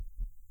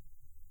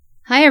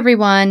Hi,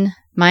 everyone.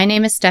 My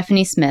name is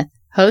Stephanie Smith,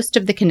 host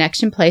of the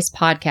Connection Place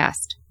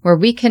podcast, where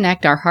we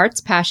connect our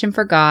heart's passion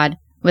for God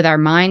with our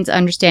mind's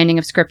understanding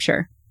of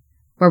Scripture,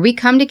 where we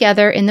come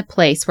together in the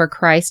place where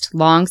Christ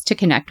longs to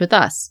connect with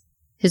us,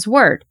 His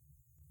Word.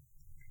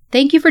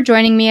 Thank you for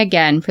joining me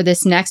again for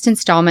this next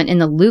installment in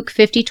the Luke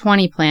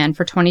 50-20 plan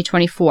for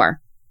 2024.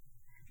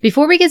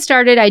 Before we get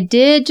started, I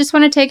did just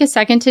want to take a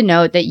second to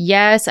note that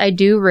yes, I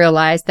do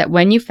realize that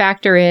when you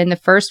factor in the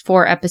first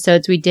 4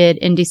 episodes we did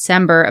in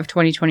December of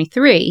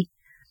 2023,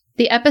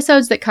 the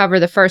episodes that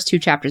cover the first 2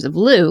 chapters of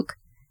Luke,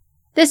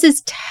 this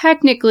is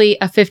technically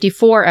a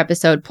 54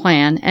 episode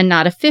plan and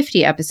not a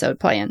 50 episode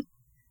plan.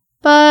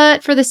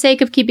 But for the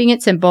sake of keeping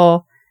it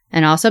simple,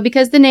 and also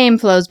because the name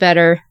flows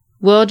better,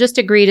 we'll just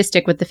agree to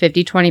stick with the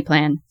 50-20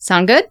 plan.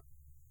 Sound good?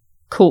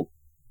 Cool.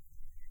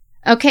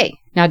 Okay,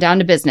 now down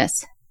to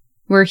business.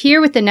 We're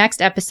here with the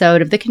next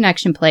episode of The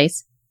Connection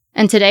Place,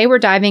 and today we're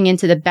diving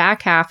into the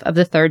back half of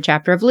the 3rd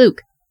chapter of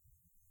Luke.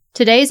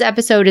 Today's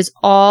episode is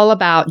all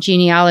about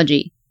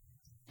genealogy.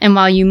 And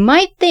while you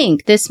might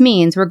think this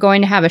means we're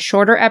going to have a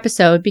shorter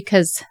episode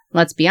because,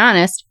 let's be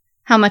honest,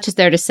 how much is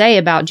there to say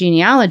about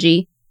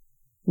genealogy?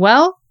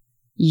 Well,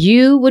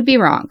 you would be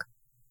wrong.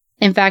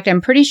 In fact,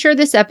 I'm pretty sure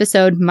this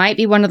episode might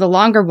be one of the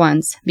longer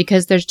ones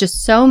because there's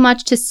just so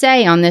much to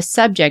say on this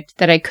subject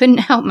that I couldn't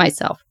help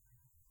myself.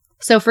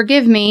 So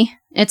forgive me,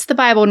 it's the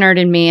Bible nerd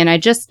in me, and I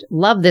just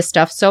love this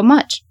stuff so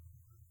much.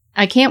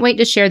 I can't wait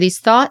to share these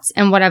thoughts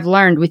and what I've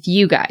learned with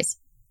you guys.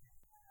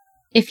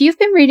 If you've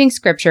been reading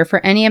Scripture for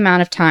any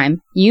amount of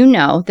time, you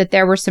know that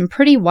there were some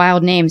pretty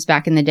wild names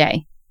back in the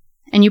day.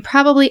 And you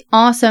probably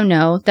also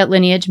know that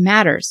lineage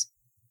matters.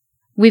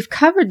 We've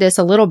covered this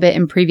a little bit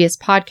in previous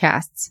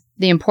podcasts,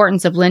 the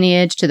importance of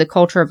lineage to the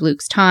culture of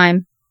Luke's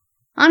time.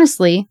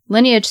 Honestly,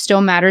 lineage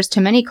still matters to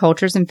many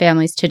cultures and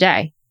families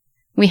today.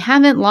 We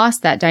haven't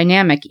lost that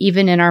dynamic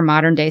even in our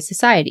modern-day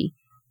society.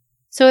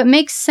 So it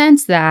makes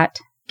sense that,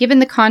 given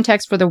the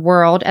context for the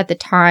world at the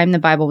time the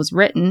Bible was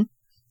written,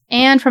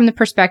 and from the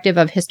perspective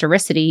of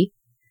historicity,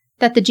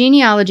 that the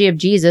genealogy of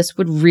Jesus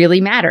would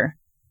really matter.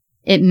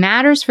 It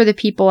matters for the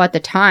people at the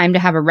time to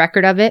have a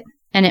record of it,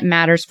 and it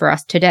matters for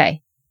us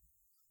today.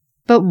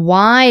 But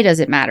why does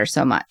it matter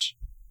so much?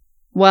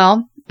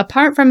 Well,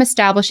 apart from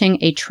establishing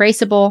a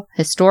traceable,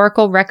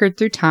 historical record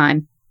through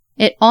time,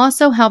 it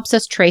also helps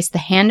us trace the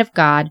hand of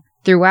God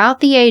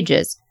throughout the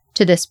ages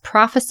to this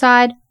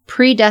prophesied,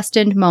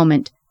 predestined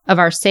moment of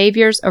our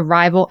Savior's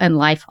arrival and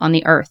life on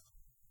the earth.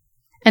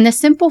 And the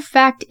simple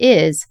fact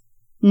is,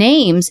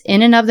 names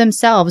in and of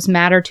themselves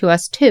matter to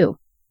us too.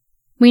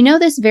 We know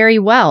this very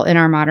well in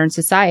our modern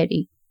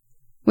society.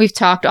 We've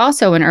talked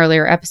also in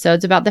earlier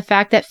episodes about the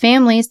fact that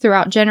families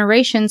throughout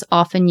generations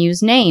often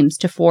use names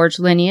to forge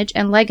lineage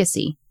and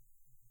legacy.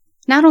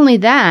 Not only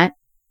that,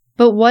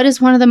 but what is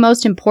one of the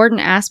most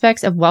important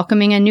aspects of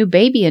welcoming a new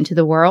baby into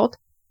the world?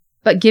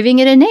 But giving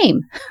it a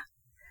name.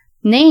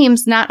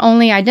 Names not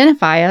only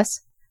identify us,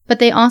 but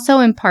they also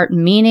impart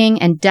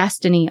meaning and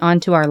destiny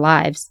onto our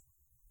lives.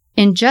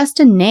 In just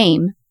a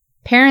name,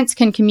 parents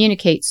can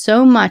communicate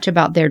so much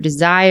about their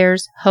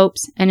desires,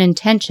 hopes, and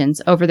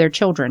intentions over their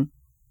children.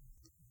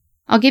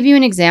 I'll give you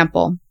an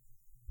example.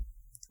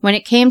 When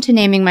it came to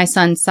naming my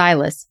son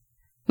Silas,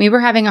 we were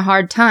having a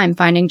hard time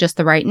finding just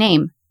the right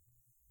name.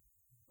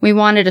 We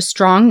wanted a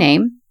strong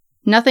name,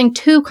 nothing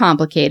too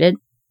complicated,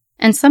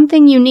 and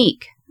something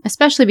unique,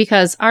 especially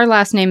because our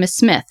last name is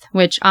Smith,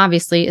 which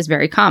obviously is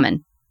very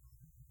common.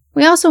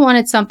 We also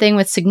wanted something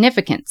with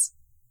significance.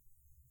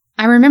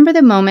 I remember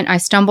the moment I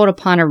stumbled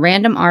upon a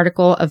random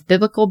article of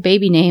biblical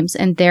baby names,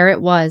 and there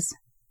it was.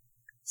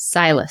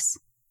 Silas.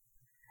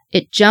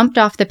 It jumped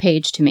off the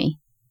page to me.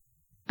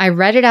 I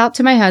read it out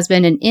to my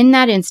husband, and in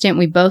that instant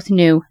we both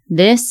knew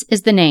this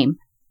is the name.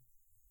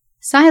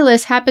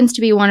 Silas happens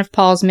to be one of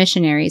Paul's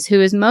missionaries who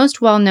is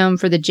most well known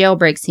for the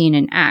jailbreak scene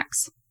in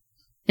Acts.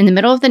 In the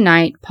middle of the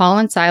night, Paul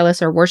and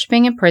Silas are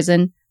worshiping in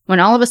prison when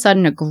all of a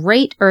sudden a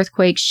great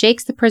earthquake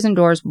shakes the prison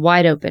doors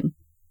wide open.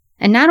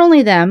 And not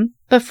only them,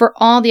 but for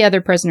all the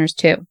other prisoners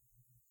too.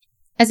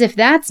 As if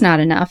that's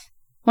not enough,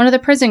 one of the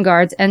prison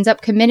guards ends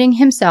up committing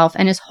himself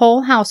and his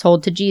whole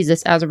household to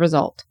Jesus as a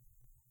result.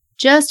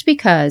 Just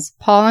because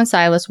Paul and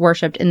Silas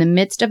worshipped in the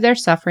midst of their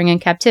suffering and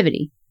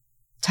captivity.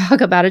 Talk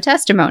about a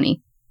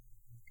testimony.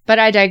 But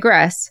I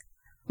digress.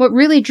 What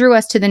really drew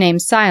us to the name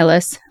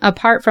Silas,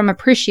 apart from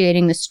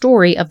appreciating the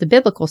story of the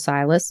biblical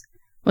Silas,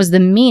 was the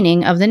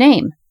meaning of the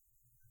name.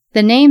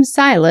 The name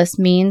Silas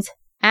means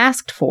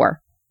asked for.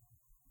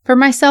 For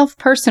myself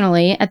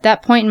personally, at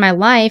that point in my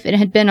life, it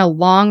had been a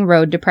long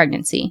road to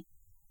pregnancy.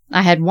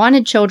 I had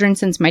wanted children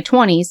since my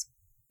 20s,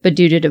 but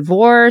due to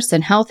divorce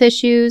and health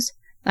issues,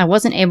 I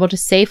wasn't able to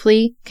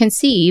safely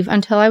conceive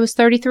until I was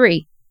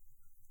 33.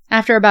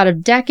 After about a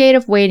decade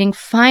of waiting,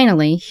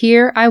 finally,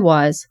 here I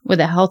was with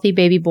a healthy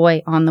baby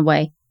boy on the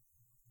way.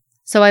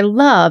 So I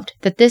loved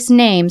that this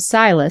name,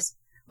 Silas,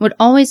 would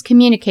always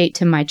communicate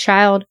to my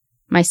child,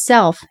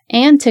 myself,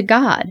 and to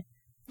God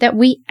that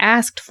we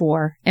asked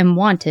for and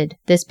wanted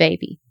this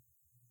baby.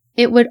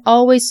 It would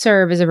always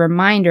serve as a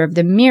reminder of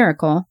the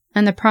miracle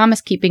and the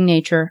promise-keeping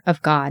nature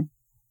of God.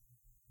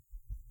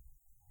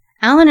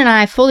 Alan and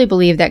I fully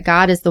believe that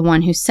God is the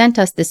one who sent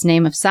us this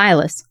name of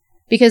Silas,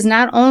 because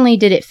not only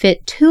did it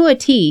fit to a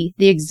T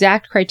the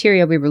exact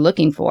criteria we were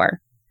looking for,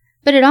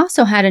 but it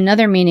also had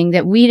another meaning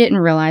that we didn't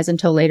realize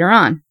until later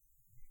on.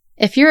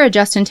 If you're a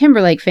Justin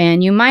Timberlake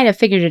fan, you might have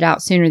figured it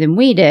out sooner than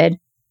we did,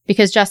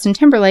 because Justin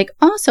Timberlake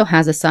also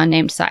has a son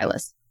named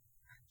Silas.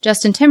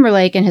 Justin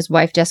Timberlake and his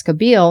wife Jessica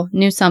Biel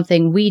knew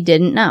something we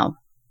didn't know,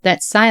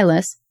 that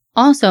Silas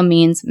also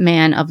means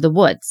man of the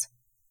woods.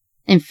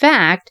 In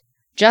fact,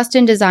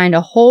 Justin designed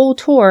a whole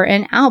tour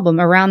and album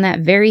around that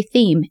very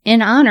theme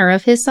in honor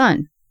of his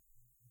son.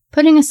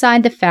 Putting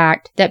aside the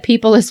fact that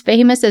people as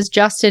famous as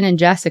Justin and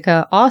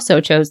Jessica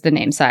also chose the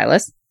name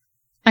Silas,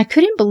 I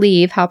couldn't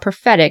believe how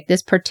prophetic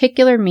this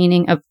particular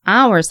meaning of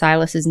our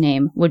Silas's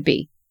name would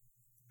be.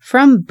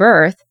 From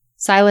birth,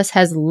 Silas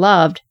has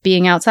loved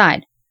being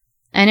outside,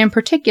 and in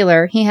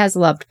particular, he has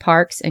loved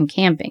parks and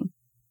camping.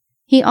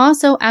 He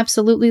also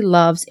absolutely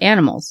loves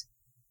animals.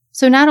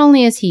 So not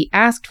only is he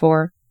asked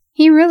for,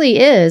 he really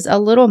is a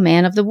little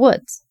man of the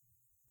woods.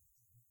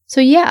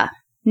 So yeah,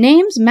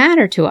 names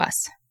matter to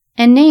us,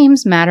 and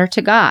names matter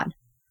to God.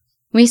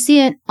 We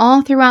see it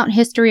all throughout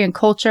history and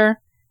culture,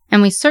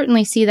 and we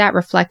certainly see that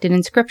reflected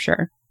in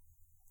Scripture.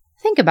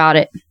 Think about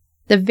it.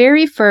 The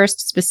very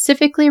first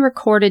specifically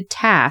recorded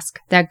task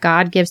that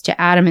God gives to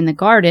Adam in the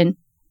garden,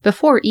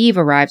 before Eve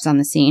arrives on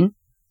the scene,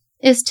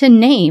 is to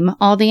name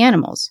all the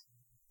animals.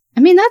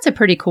 I mean, that's a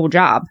pretty cool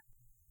job.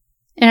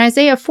 In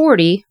Isaiah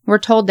 40, we're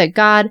told that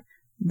God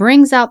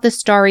brings out the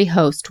starry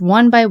host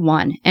one by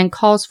one and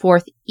calls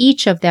forth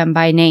each of them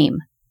by name.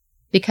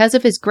 Because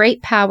of his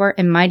great power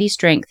and mighty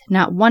strength,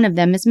 not one of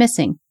them is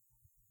missing.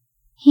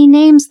 He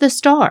names the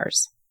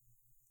stars.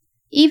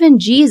 Even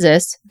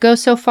Jesus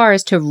goes so far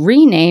as to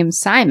rename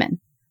Simon,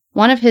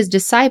 one of his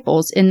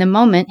disciples, in the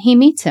moment he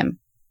meets him.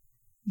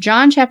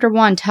 John chapter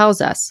 1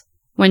 tells us,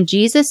 when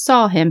Jesus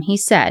saw him, he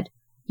said,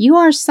 "You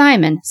are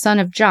Simon, son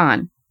of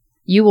John.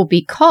 You will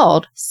be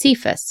called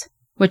Cephas,"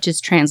 which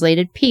is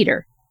translated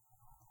Peter.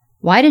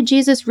 Why did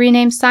Jesus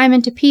rename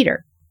Simon to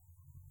Peter?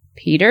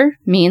 Peter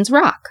means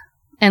rock,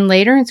 and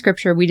later in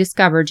Scripture we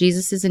discover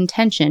Jesus'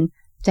 intention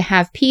to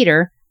have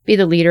Peter be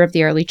the leader of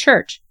the early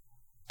church,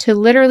 to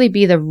literally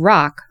be the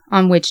rock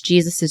on which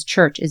Jesus'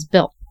 church is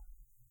built.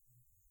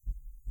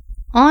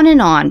 On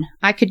and on,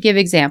 I could give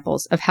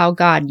examples of how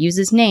God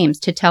uses names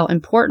to tell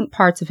important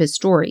parts of his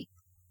story.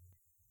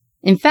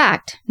 In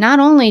fact, not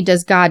only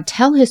does God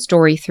tell his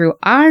story through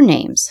our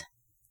names,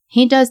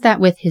 he does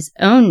that with his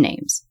own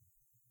names.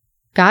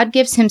 God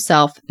gives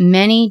himself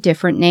many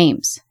different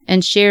names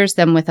and shares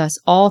them with us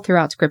all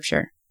throughout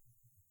Scripture.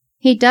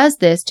 He does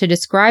this to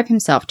describe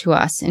himself to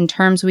us in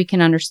terms we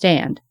can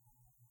understand,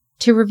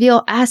 to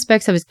reveal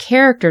aspects of his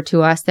character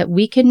to us that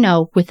we can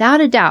know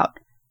without a doubt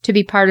to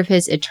be part of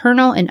his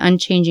eternal and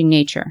unchanging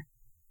nature.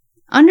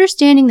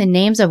 Understanding the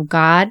names of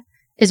God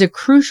is a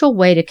crucial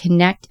way to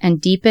connect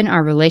and deepen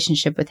our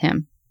relationship with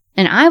him.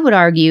 And I would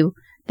argue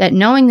that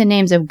knowing the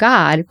names of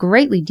God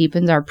greatly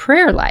deepens our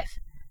prayer life,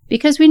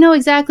 because we know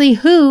exactly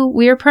who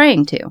we are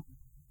praying to.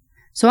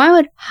 So I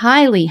would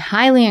highly,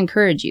 highly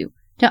encourage you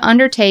to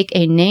undertake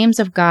a Names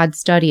of God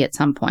study at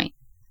some point.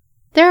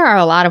 There are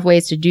a lot of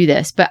ways to do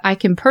this, but I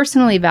can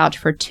personally vouch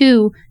for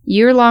 2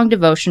 year-long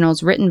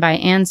devotionals written by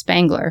Ann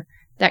Spangler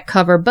that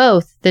cover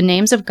both the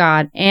names of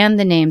God and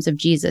the names of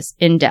Jesus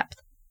in depth.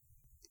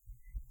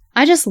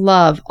 I just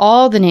love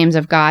all the names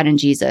of God and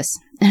Jesus,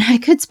 and I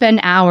could spend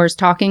hours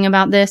talking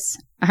about this.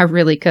 I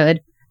really could.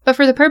 But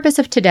for the purpose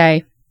of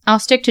today, I'll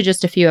stick to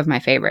just a few of my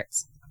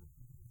favorites.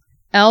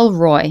 El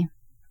Roi,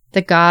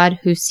 the God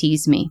who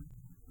sees me.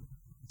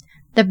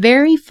 The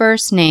very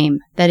first name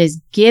that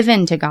is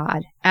given to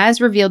God, as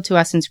revealed to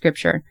us in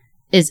Scripture,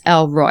 is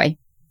El Roi.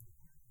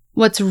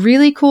 What's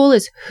really cool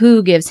is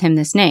who gives him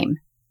this name.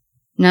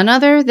 None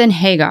other than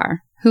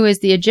Hagar, who is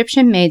the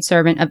Egyptian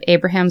maidservant of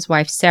Abraham's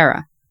wife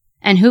Sarah,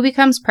 and who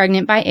becomes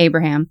pregnant by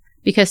Abraham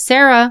because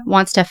Sarah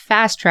wants to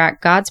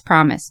fast-track God's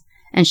promise,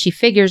 and she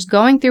figures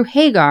going through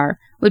Hagar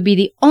would be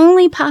the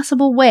only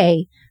possible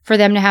way for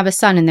them to have a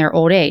son in their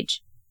old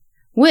age,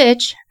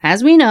 which,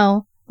 as we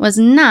know, was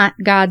not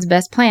God's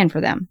best plan for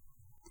them.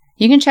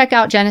 You can check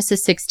out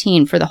Genesis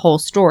 16 for the whole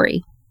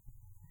story.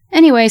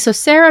 Anyway, so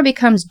Sarah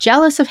becomes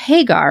jealous of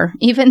Hagar,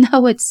 even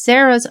though it's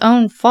Sarah's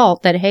own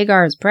fault that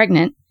Hagar is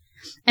pregnant,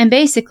 and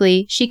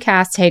basically she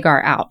casts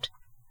Hagar out.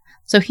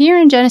 So here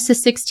in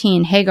Genesis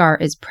 16, Hagar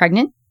is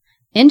pregnant,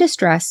 in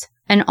distress,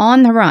 and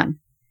on the run,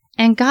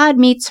 and God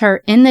meets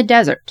her in the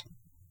desert.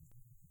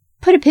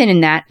 Put a pin in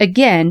that.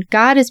 Again,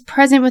 God is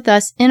present with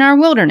us in our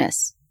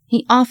wilderness.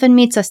 He often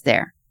meets us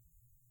there.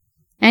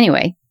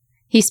 Anyway,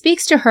 he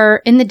speaks to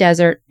her in the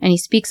desert, and he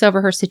speaks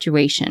over her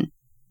situation.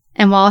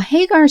 And while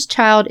Hagar's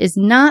child is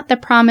not the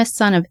promised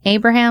son of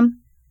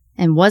Abraham,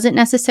 and wasn't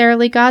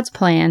necessarily God's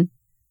plan,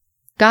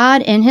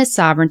 God in his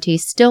sovereignty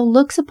still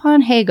looks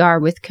upon Hagar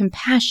with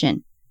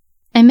compassion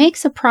and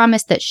makes a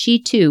promise that she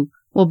too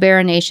will bear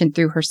a nation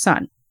through her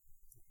son.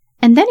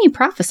 And then he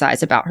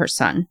prophesies about her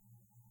son.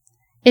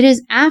 It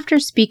is after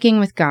speaking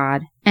with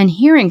God and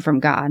hearing from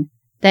God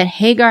that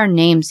Hagar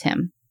names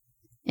him.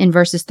 In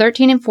verses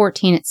 13 and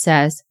 14 it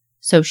says,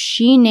 "So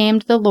she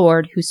named the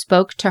Lord who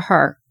spoke to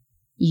her,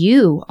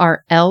 'You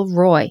are El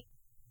Roi.'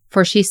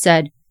 For she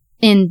said,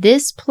 'In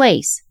this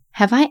place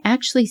have I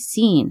actually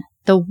seen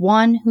the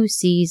one who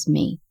sees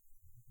me.'"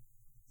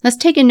 Let's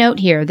take a note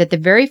here that the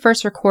very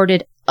first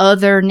recorded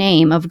other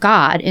name of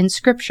God in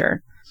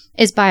Scripture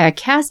is by a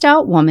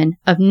cast-out woman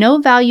of no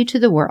value to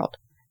the world,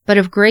 but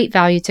of great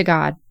value to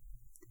God.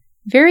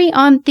 Very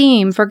on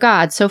theme for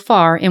God so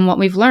far in what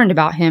we've learned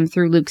about him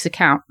through Luke's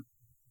account.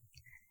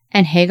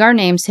 And Hagar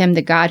names him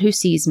the God who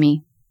sees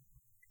me.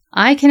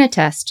 I can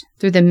attest,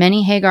 through the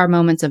many Hagar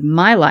moments of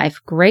my life,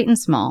 great and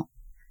small,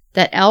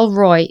 that El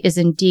Roi is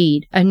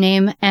indeed a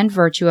name and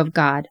virtue of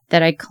God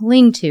that I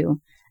cling to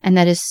and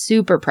that is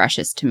super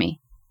precious to me.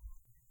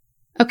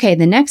 Okay,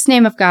 the next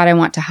name of God I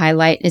want to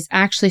highlight is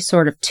actually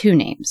sort of two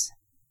names.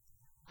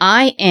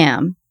 I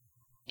Am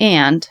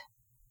and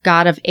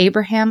God of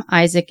Abraham,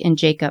 Isaac, and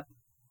Jacob.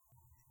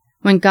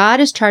 When God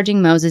is charging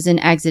Moses in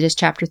Exodus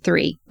chapter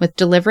 3 with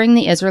delivering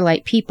the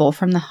Israelite people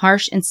from the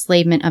harsh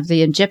enslavement of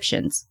the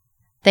Egyptians,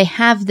 they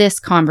have this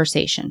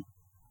conversation.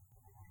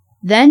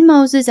 Then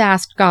Moses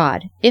asked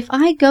God, "If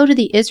I go to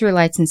the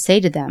Israelites and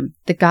say to them,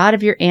 'The God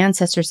of your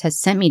ancestors has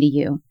sent me to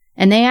you,'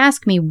 and they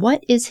ask me,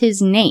 'What is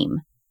his name?'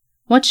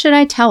 what should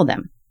I tell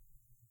them?"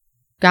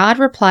 God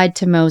replied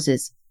to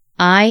Moses,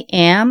 "I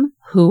am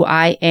who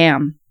I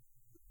am."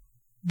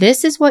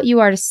 This is what you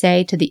are to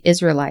say to the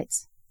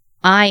Israelites.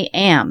 I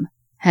Am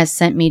has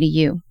sent me to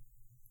you.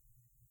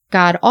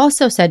 God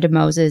also said to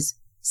Moses,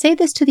 "Say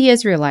this to the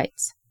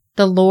Israelites.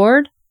 The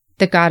Lord,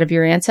 the God of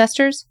your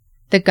ancestors,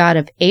 the God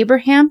of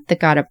Abraham, the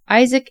God of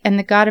Isaac, and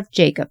the God of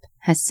Jacob,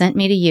 has sent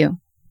me to you.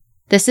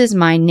 This is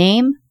my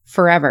name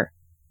forever.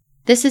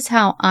 This is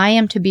how I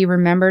am to be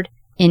remembered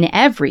in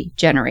every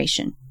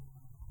generation."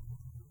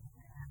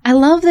 I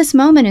love this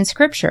moment in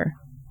Scripture.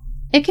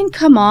 It can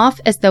come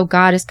off as though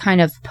God is kind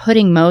of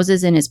putting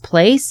Moses in his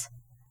place,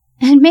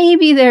 and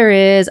maybe there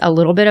is a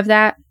little bit of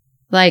that.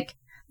 Like,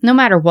 no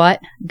matter what,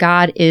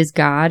 God is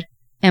God,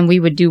 and we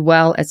would do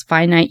well as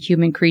finite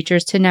human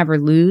creatures to never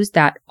lose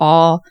that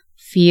awe,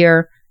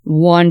 fear,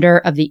 wonder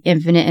of the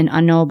infinite and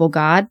unknowable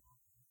God.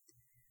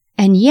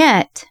 And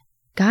yet,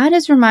 God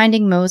is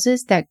reminding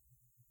Moses that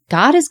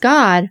God is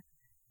God,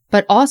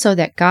 but also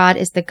that God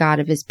is the God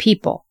of his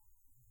people.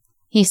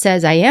 He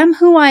says, "I am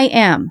who I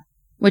am,"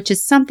 which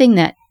is something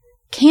that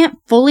can't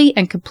fully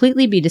and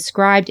completely be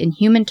described in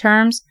human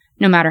terms,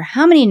 no matter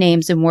how many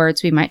names and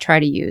words we might try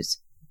to use.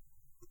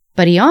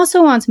 But he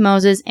also wants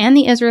Moses and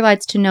the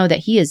Israelites to know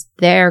that he is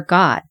their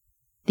God,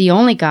 the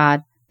only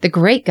God, the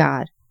great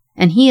God,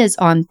 and he is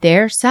on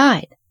their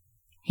side.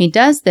 He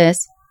does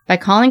this by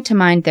calling to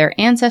mind their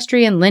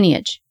ancestry and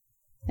lineage.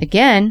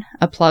 Again,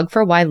 a plug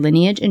for why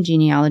lineage and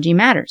genealogy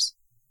matters.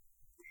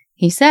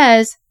 He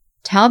says,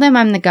 "Tell them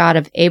I'm the God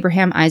of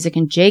Abraham, Isaac,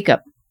 and Jacob."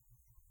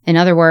 In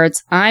other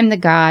words, I'm the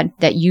God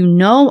that you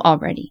know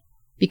already,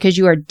 because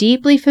you are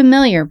deeply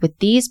familiar with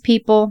these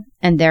people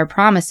and their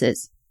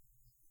promises.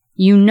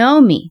 You know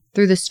me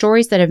through the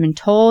stories that have been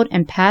told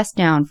and passed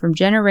down from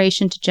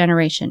generation to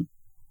generation.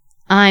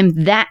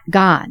 I'm that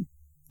God,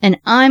 and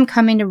I'm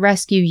coming to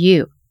rescue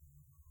you.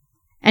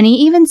 And he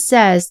even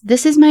says,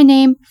 "This is my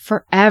name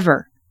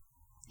forever."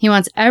 He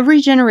wants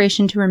every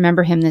generation to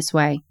remember him this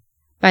way,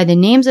 by the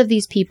names of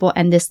these people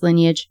and this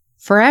lineage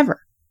forever.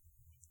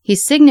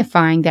 He's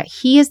signifying that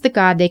he is the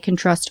God they can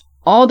trust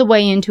all the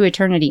way into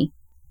eternity,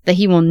 that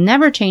he will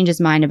never change his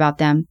mind about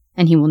them,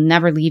 and he will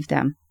never leave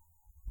them.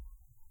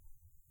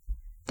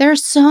 There are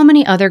so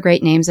many other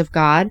great names of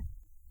God.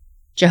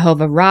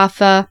 Jehovah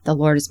Rapha, the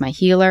Lord is my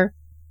healer.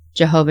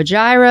 Jehovah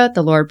Jireh,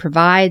 the Lord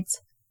provides.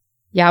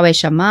 Yahweh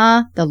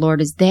Shammah, the Lord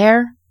is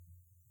there.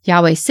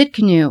 Yahweh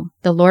Sidkenu,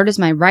 the Lord is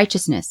my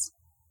righteousness.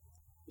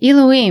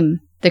 Elohim,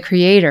 the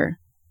Creator.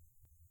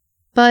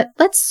 But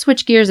let's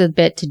switch gears a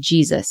bit to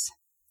Jesus.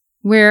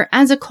 We're,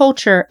 as a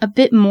culture, a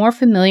bit more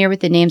familiar with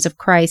the names of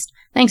Christ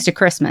thanks to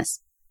Christmas,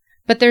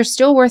 but they're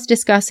still worth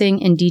discussing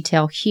in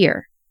detail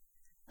here.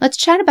 Let's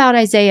chat about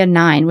Isaiah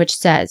 9, which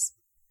says,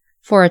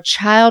 "For a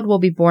child will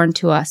be born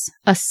to us,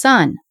 a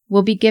son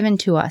will be given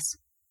to us,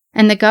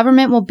 and the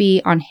government will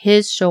be on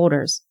his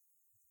shoulders.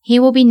 He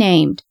will be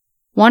named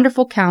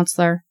Wonderful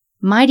Counselor,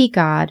 Mighty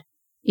God,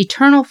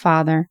 Eternal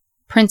Father,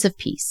 Prince of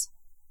Peace."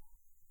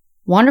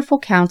 Wonderful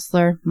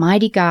Counselor,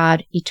 Mighty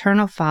God,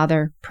 Eternal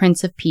Father,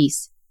 Prince of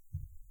Peace.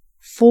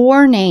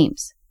 4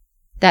 names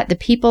that the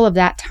people of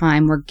that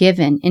time were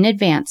given in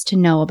advance to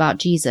know about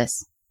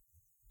Jesus,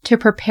 to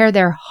prepare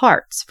their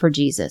hearts for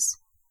Jesus,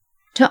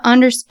 to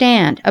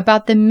understand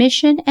about the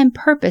mission and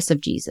purpose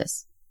of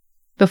Jesus,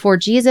 before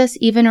Jesus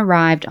even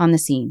arrived on the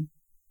scene.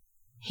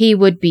 He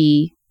would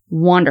be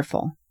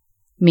wonderful,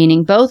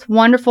 meaning both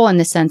wonderful in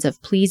the sense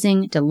of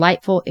pleasing,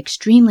 delightful,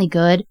 extremely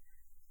good,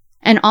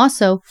 and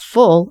also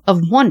full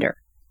of wonder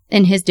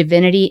in his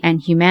divinity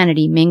and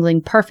humanity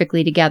mingling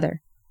perfectly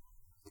together.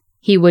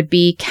 He would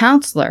be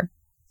Counselor,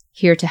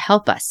 here to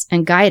help us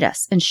and guide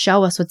us and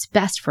show us what's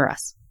best for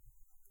us.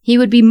 He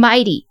would be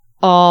mighty,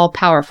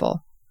 all-powerful.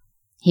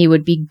 He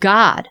would be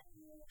God,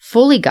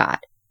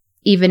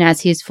 even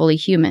as he is fully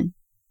human.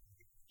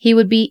 He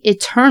would be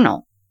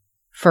eternal,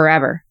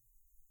 forever.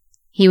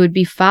 He would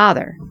be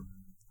Father.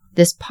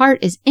 This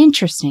part is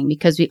interesting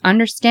because we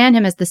understand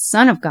him as the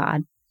Son of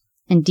God.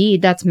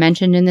 Indeed, that's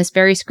mentioned in this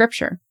very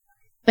scripture.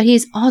 But he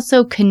is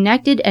also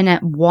connected and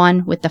at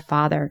one with the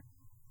Father.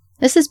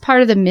 This is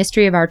part of the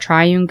mystery of our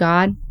triune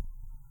God.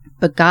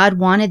 But God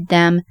wanted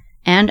them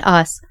and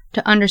us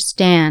to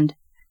understand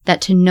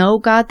that to know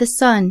God the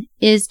Son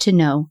is to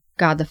know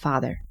God the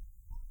Father.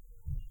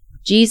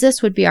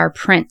 Jesus would be our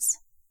Prince,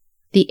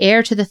 the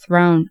heir to the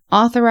throne,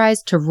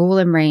 authorized to rule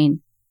and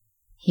reign.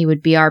 He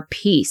would be our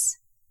peace.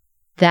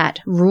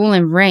 That rule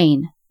and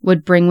reign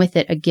would bring with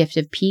it a gift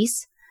of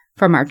peace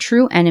from our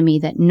true enemy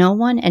that no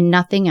one and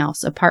nothing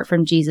else apart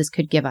from Jesus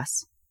could give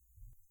us.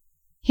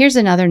 Here's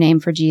another name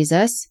for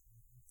Jesus: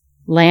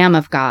 Lamb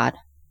of God.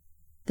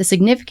 The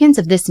significance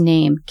of this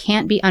name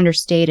can't be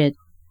understated,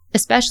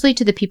 especially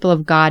to the people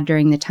of God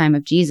during the time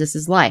of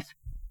Jesus' life.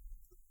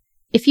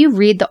 If you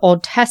read the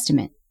Old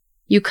Testament,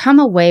 you come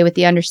away with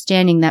the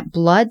understanding that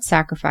blood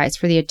sacrifice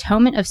for the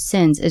atonement of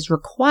sins is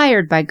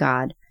required by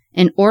God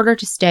in order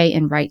to stay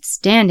in right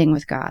standing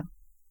with God.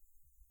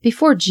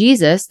 Before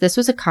Jesus, this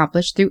was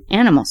accomplished through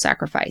animal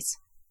sacrifice.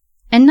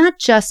 And not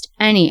just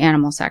any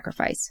animal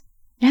sacrifice.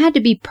 It had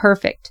to be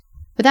perfect,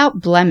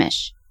 without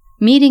blemish,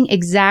 meeting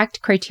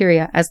exact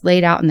criteria as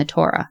laid out in the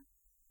Torah.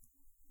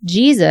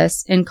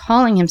 Jesus, in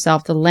calling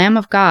himself the Lamb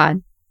of God,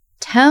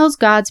 tells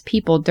God's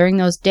people during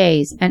those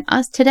days and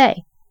us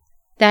today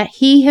that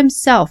he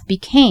himself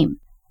became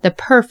the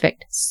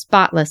perfect,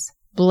 spotless,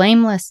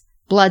 blameless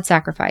blood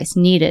sacrifice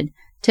needed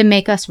to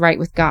make us right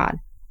with God.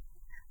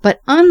 But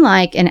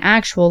unlike an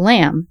actual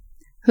lamb,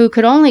 who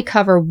could only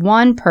cover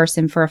one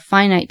person for a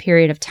finite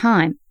period of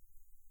time,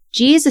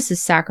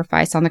 Jesus'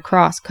 sacrifice on the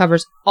cross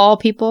covers all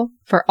people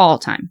for all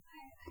time.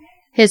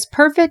 His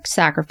perfect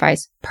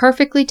sacrifice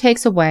perfectly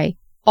takes away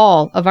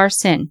all of our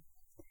sin.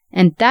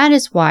 And that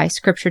is why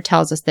Scripture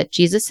tells us that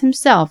Jesus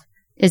himself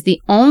is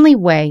the only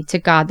way to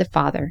God the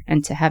Father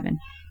and to heaven.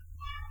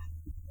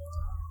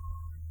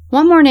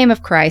 One more name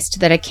of Christ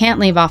that I can't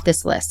leave off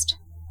this list: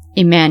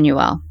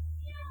 Emmanuel,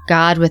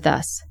 God with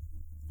us.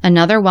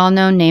 Another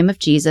well-known name of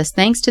Jesus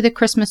thanks to the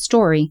Christmas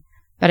story,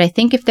 but I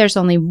think if there's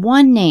only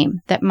one name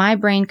that my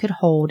brain could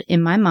hold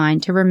in my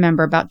mind to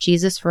remember about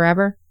Jesus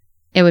forever,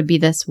 it would be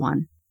this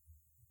one.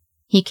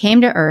 He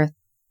came to earth,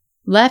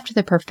 left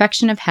the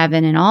perfection of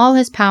heaven and all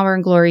his power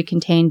and glory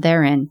contained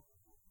therein,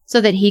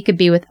 so that he could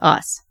be with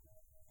us.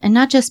 And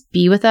not just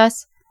be with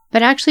us,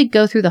 but actually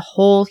go through the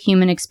whole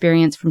human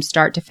experience from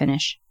start to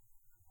finish.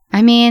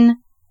 I mean,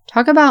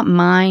 talk about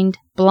mind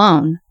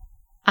blown.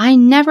 I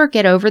never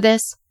get over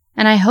this,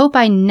 and I hope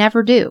I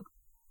never do.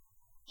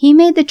 He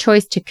made the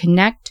choice to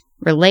connect,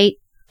 relate,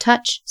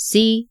 touch,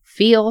 see,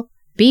 feel,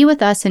 be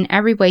with us in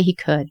every way he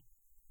could,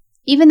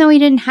 even though he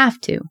didn't have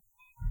to.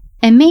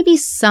 And maybe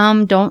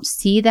some don't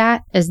see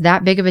that as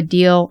that big of a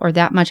deal or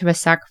that much of a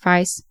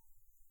sacrifice.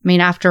 I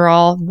mean, after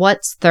all,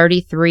 what's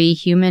 33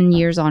 human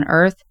years on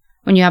earth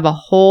when you have a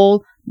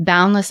whole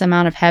boundless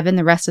amount of heaven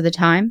the rest of the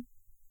time?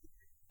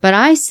 But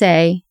I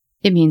say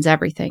it means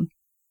everything,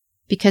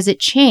 because it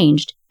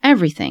changed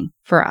everything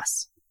for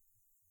us.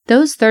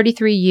 Those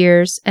 33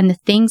 years and the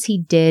things he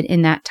did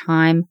in that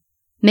time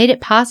made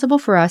it possible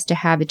for us to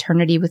have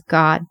eternity with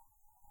God.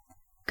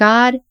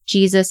 God,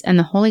 Jesus, and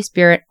the Holy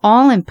Spirit,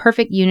 all in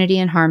perfect unity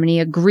and harmony,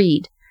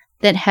 agreed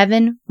that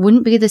heaven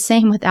wouldn't be the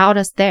same without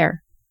us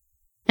there.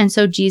 And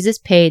so Jesus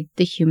paid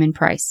the human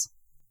price,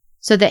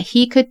 so that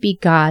he could be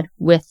God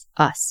with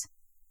us,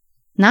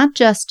 not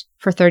just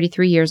for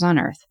 33 years on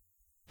earth,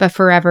 but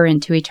forever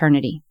into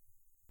eternity.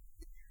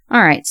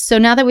 All right, so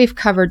now that we've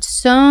covered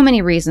so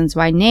many reasons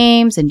why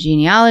names and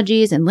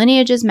genealogies and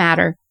lineages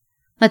matter,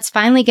 let's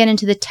finally get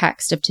into the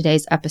text of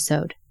today's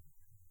episode.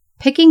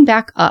 Picking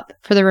back up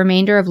for the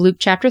remainder of Luke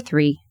chapter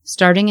 3,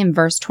 starting in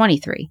verse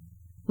 23.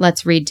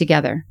 Let's read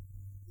together.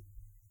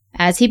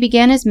 As he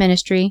began his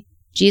ministry,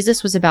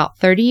 Jesus was about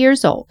 30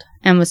 years old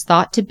and was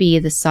thought to be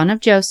the son of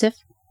Joseph,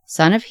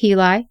 son of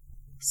Heli,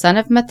 son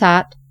of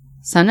Matthat,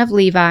 son of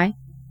Levi,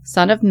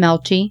 son of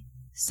Melchi,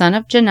 son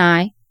of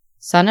Janai,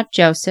 son of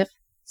Joseph,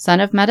 son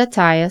of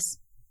Mattathias,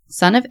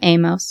 son of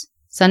Amos,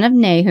 son of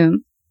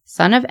Nahum,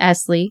 son of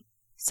Esli,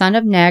 son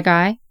of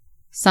Nagai,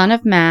 son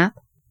of Math,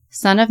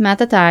 son of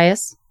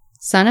Mattathias,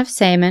 son of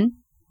Saman,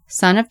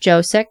 son of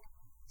Josech,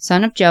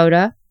 son of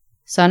Joda,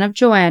 son of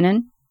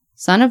Joanan,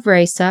 son of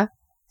Resa,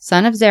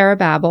 son of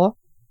Zerubbabel,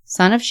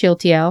 son of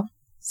Shealtiel,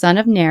 son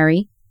of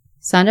Neri,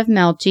 son of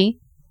Melchi,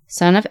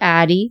 son of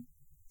Addi,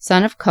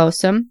 son of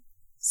Kosam,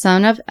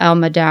 son of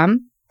Elmadam,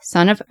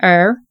 son of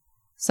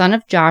son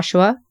of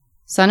Joshua,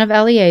 son of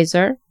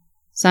Eleazar,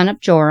 son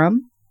of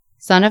Joram,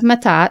 son of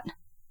Matthat,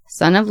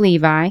 son of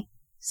Levi,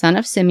 son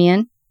of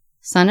Simeon,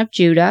 son of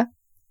Judah,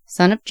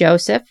 son of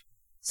Joseph,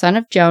 son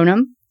of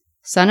Jonam,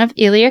 son of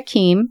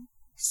Eliakim,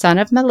 son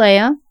of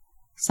Melea,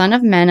 son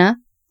of Menna,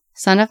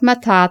 son of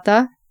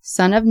Mattatha,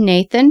 son of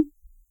Nathan,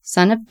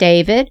 son of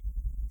David,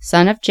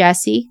 son of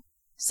Jesse,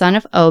 son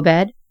of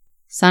Obed,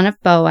 son of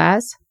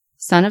Boaz,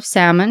 son of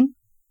Salmon,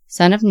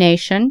 son of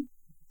Nahshon,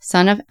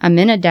 son of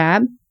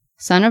Amminadab,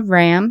 son of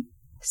Ram,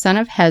 son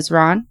of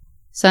Hezron,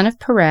 son of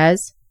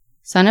Perez,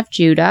 son of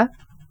Judah,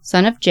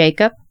 son of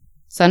Jacob,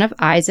 son of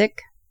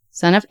Isaac,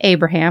 son of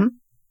Abraham,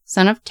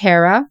 son of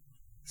Terah,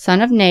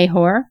 son of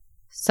Nahor,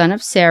 son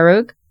of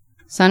Serug,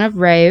 son of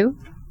Reu,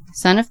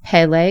 son of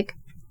Peleg,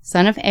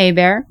 son of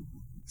Eber,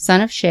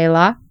 son of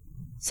Shelah,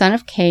 son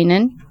of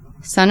Canaan,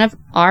 son of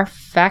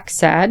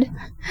Arphaxad,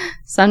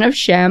 son of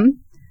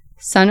Shem,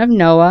 son of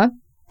Noah,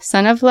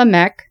 son of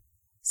Lamech,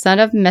 son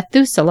of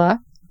Methuselah,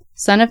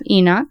 son of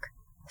Enoch,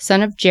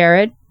 son of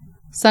Jared,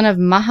 son of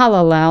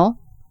Mahalalel,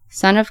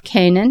 son of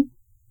Canaan,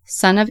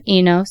 son of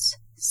Enos,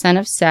 son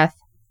of Seth,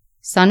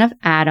 son of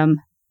Adam,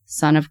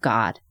 son of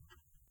God.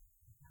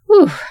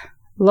 Whew,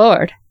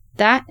 Lord,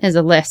 that is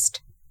a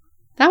list.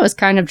 That was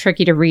kind of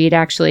tricky to read,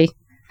 actually.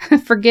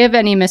 Forgive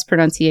any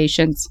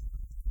mispronunciations.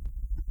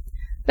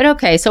 But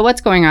okay, so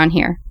what's going on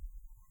here?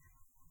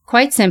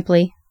 Quite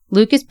simply,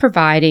 Luke is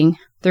providing,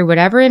 through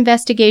whatever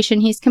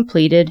investigation he's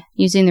completed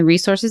using the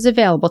resources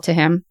available to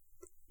him,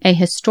 a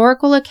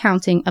historical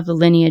accounting of the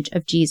lineage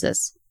of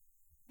Jesus.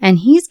 And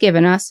he's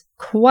given us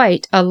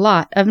quite a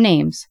lot of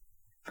names,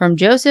 from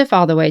Joseph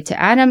all the way to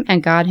Adam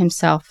and God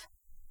himself.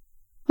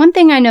 One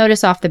thing I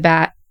notice off the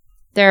bat,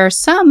 there are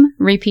some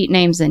repeat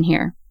names in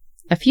here.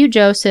 A few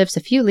Josephs,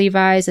 a few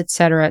Levis,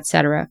 etc.,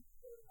 etc.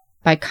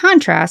 By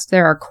contrast,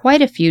 there are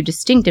quite a few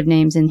distinctive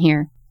names in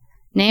here.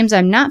 Names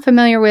I'm not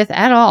familiar with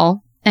at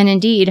all, and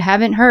indeed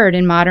haven't heard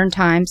in modern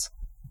times,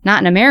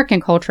 not in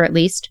American culture at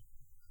least.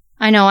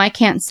 I know I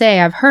can't say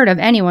I've heard of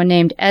anyone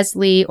named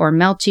Esli or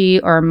Melchi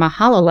or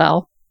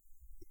Mahalalel.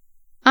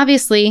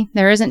 Obviously,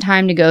 there isn't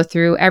time to go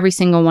through every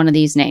single one of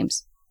these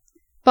names.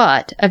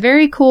 But a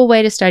very cool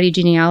way to study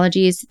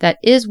genealogies that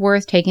is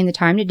worth taking the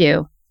time to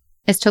do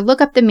is to look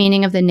up the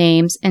meaning of the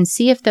names and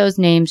see if those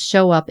names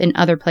show up in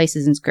other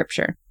places in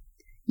Scripture.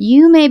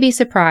 You may be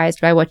surprised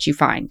by what you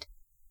find.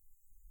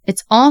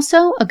 It's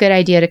also a good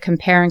idea to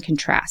compare and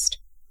contrast.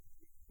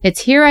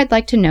 It's here I'd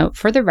like to note,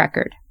 for the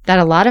record, that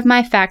a lot of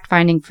my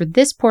fact-finding for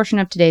this portion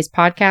of today's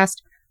podcast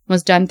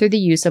was done through the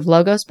use of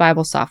Logos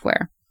Bible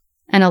software,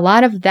 and a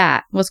lot of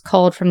that was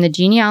culled from the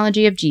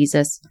Genealogy of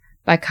Jesus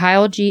by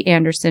Kyle G.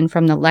 Anderson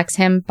from the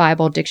Lexham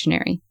Bible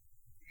Dictionary.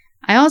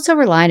 I also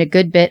relied a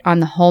good bit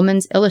on the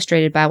Holman's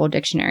Illustrated Bible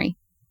Dictionary.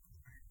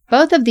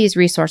 Both of these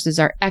resources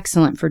are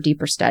excellent for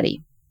deeper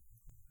study.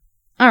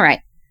 All right,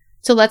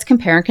 so let's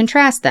compare and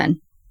contrast then.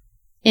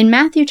 In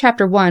Matthew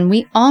chapter 1,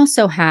 we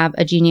also have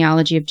a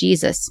genealogy of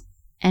Jesus,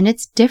 and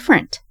it's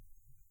different.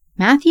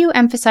 Matthew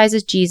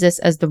emphasizes Jesus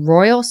as the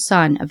royal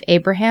son of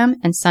Abraham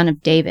and son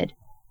of David.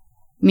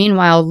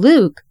 Meanwhile,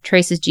 Luke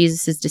traces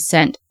Jesus'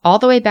 descent all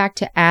the way back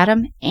to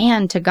Adam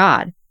and to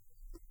God.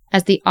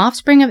 As the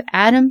offspring of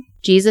Adam,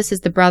 Jesus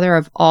is the brother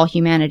of all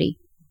humanity.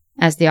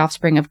 As the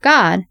offspring of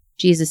God,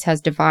 Jesus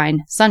has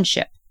divine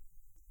sonship.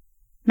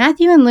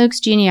 Matthew and Luke's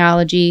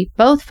genealogy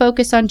both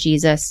focus on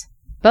Jesus,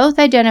 both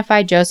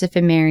identify Joseph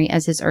and Mary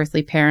as his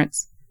earthly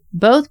parents,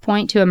 both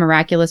point to a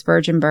miraculous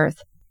virgin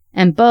birth,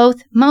 and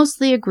both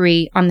mostly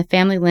agree on the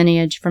family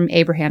lineage from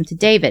Abraham to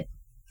David.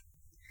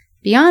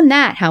 Beyond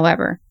that,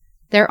 however,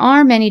 there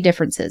are many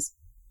differences.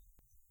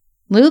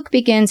 Luke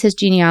begins his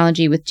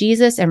genealogy with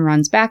Jesus and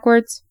runs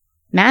backwards.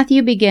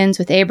 Matthew begins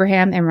with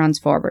Abraham and runs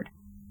forward.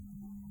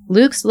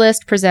 Luke's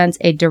list presents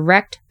a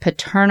direct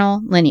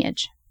paternal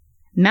lineage.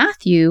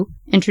 Matthew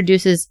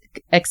introduces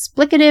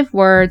explicative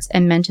words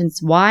and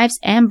mentions wives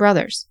and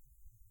brothers.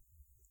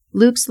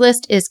 Luke's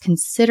list is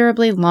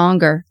considerably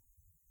longer.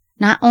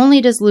 Not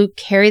only does Luke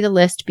carry the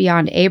list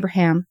beyond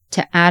Abraham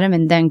to Adam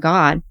and then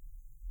God,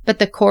 but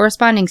the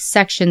corresponding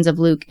sections of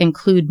Luke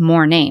include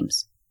more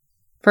names.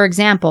 For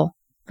example,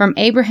 from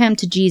Abraham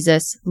to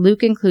Jesus,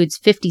 Luke includes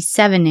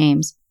 57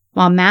 names,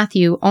 while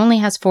Matthew only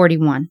has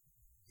 41.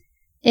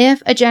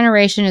 If a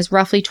generation is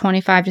roughly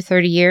 25 to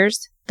 30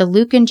 years, the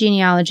Lucan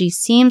genealogy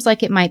seems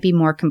like it might be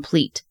more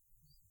complete.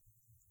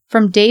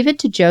 From David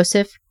to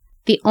Joseph,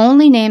 the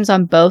only names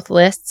on both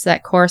lists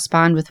that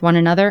correspond with one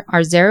another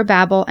are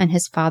Zerubbabel and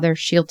his father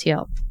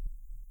Shealtiel.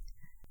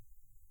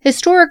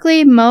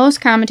 Historically,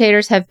 most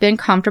commentators have been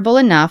comfortable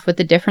enough with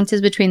the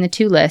differences between the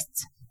two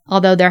lists,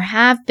 although there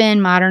have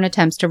been modern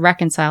attempts to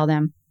reconcile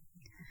them.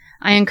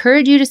 I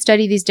encourage you to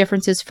study these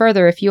differences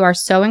further if you are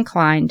so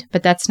inclined,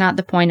 but that's not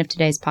the point of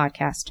today's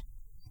podcast.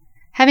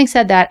 Having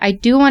said that, I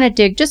do want to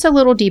dig just a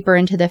little deeper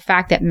into the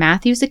fact that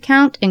Matthew's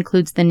account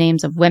includes the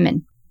names of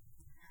women.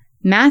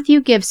 Matthew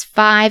gives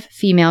 5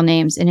 female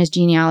names in his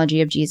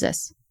genealogy of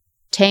Jesus.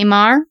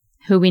 Tamar,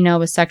 who we know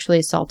was sexually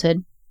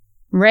assaulted.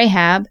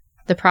 Rahab,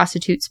 the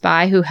prostitute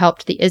spy who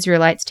helped the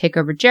Israelites take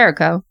over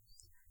Jericho.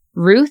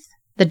 Ruth,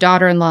 the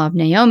daughter-in-law of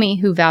Naomi,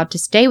 who vowed to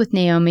stay with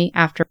Naomi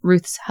after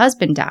Ruth's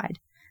husband died,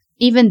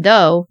 even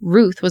though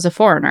Ruth was a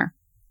foreigner.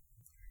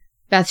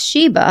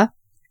 Bathsheba,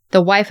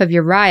 the wife of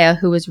Uriah,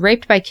 who was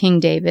raped by King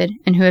David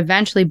and who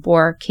eventually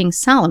bore King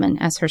Solomon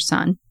as her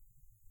son.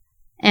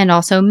 And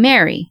also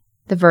Mary,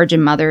 the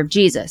Virgin Mother of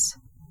Jesus.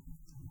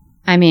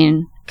 I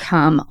mean,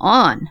 come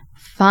on.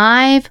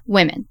 5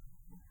 women.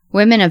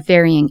 women of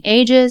varying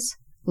ages,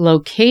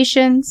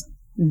 locations,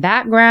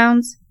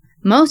 backgrounds,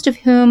 most of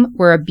whom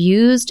were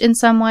abused in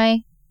some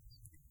way.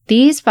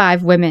 These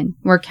 5 women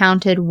were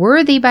counted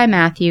worthy by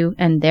Matthew,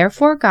 and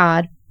therefore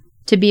God,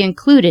 to be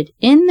included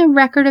in the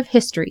record of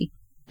history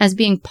as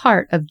being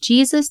part of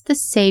Jesus the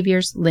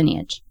Savior's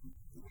lineage.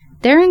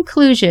 Their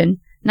inclusion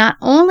not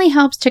only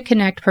helps to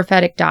connect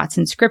prophetic dots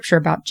in Scripture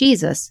about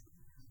Jesus,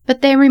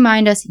 but they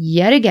remind us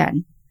yet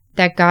again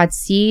that God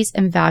sees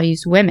and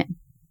values women,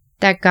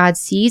 that God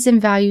sees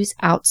and values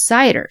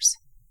outsiders,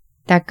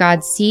 that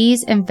God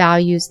sees and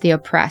values the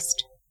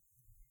oppressed.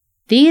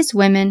 These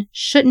women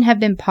shouldn't have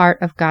been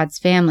part of God's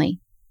family,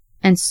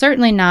 and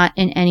certainly not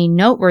in any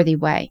noteworthy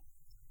way.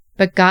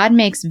 But God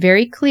makes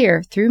very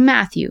clear through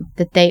Matthew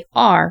that they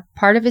are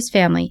part of his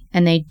family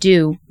and they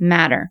do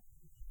matter.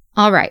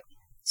 All right,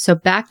 so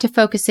back to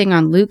focusing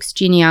on Luke's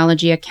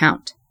genealogy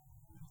account.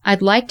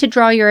 I'd like to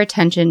draw your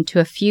attention to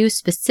a few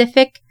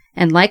specific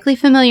and likely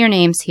familiar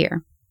names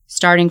here,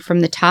 starting from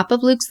the top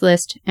of Luke's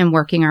list and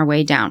working our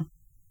way down.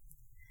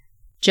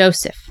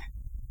 Joseph.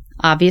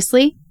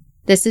 Obviously,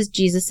 this is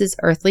Jesus'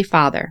 earthly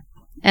father,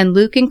 and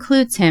Luke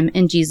includes him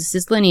in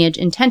Jesus' lineage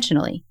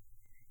intentionally.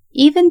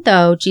 Even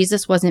though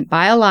Jesus wasn't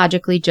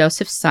biologically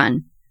Joseph's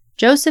son,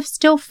 Joseph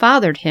still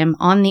fathered him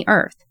on the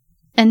earth,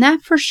 and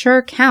that for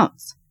sure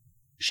counts.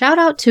 Shout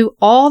out to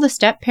all the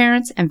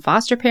step-parents and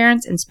foster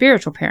parents and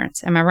spiritual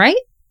parents, am I right?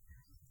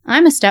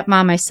 I'm a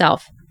stepmom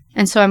myself,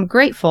 and so I'm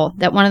grateful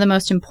that one of the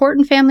most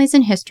important families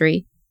in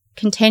history,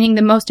 containing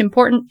the most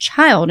important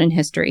child in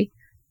history,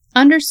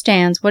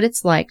 understands what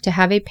it's like to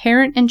have a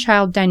parent and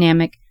child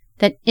dynamic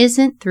that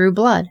isn't through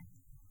blood.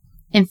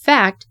 In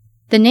fact,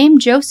 the name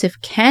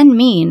Joseph can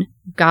mean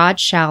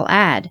God shall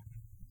add.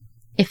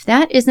 If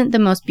that isn't the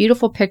most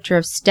beautiful picture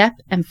of step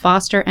and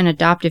foster and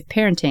adoptive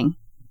parenting,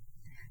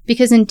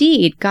 because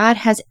indeed God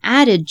has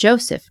added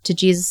Joseph to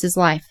Jesus'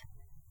 life,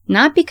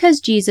 not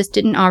because Jesus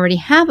didn't already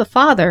have a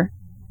father,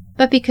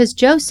 but because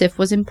Joseph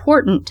was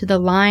important to the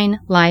line,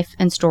 life,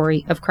 and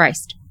story of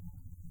Christ.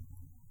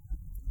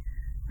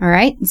 All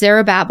right,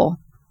 Zerubbabel.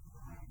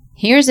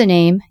 Here's a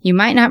name you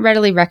might not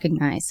readily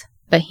recognize,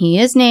 but he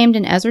is named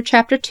in Ezra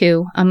chapter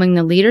 2 among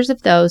the leaders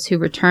of those who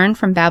returned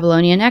from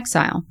Babylonian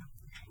exile.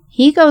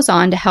 He goes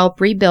on to help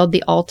rebuild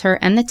the altar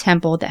and the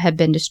temple that had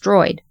been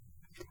destroyed.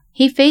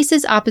 He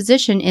faces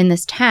opposition in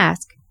this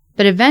task,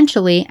 but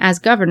eventually, as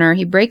governor,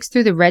 he breaks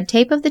through the red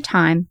tape of the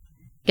time,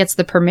 gets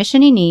the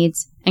permission he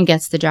needs, and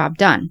gets the job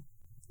done.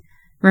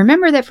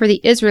 Remember that for the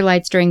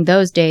Israelites during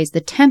those days,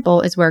 the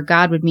temple is where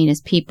God would meet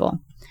his people,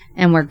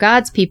 and where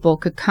God's people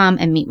could come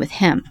and meet with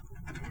him.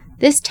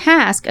 This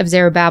task of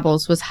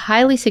Zerubbabel's was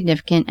highly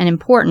significant and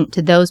important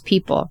to those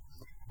people,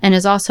 and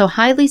is also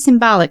highly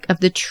symbolic of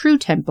the true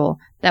temple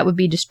that would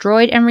be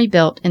destroyed and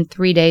rebuilt in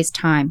 3 days'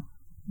 time,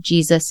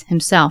 Jesus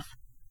himself.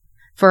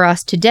 For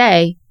us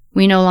today,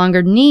 we no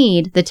longer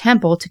need the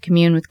temple to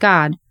commune with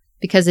God,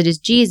 because it is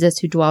Jesus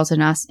who dwells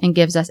in us and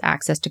gives us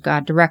access to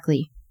God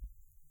directly.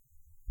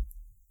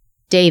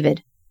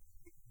 David.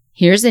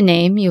 Here's a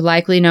name you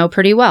likely know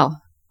pretty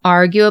well,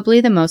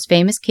 arguably the most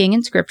famous king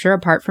in Scripture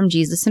apart from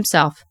Jesus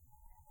himself.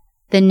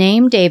 The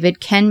name David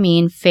can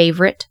mean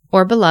favorite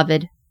or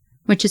beloved,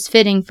 which is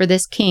fitting for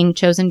this king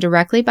chosen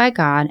directly by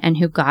God and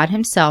who God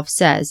himself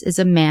says is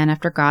a man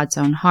after God's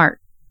own heart.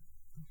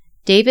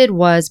 David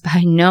was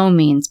by no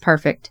means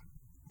perfect,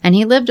 and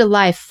he lived a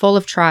life full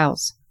of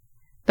trials.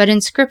 But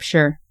in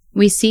Scripture,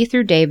 we see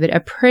through David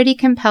a pretty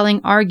compelling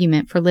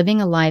argument for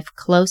living a life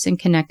close and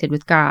connected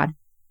with God.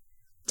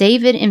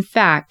 David, in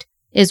fact,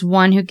 is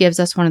one who gives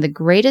us one of the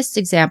greatest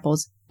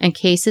examples and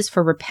cases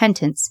for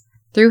repentance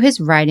through his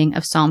writing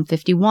of Psalm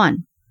 51,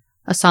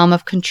 a psalm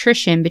of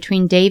contrition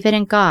between David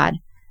and God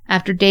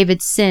after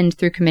David sinned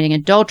through committing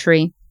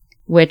adultery,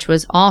 which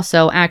was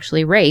also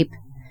actually rape,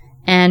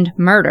 and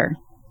murder.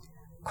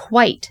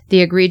 Quite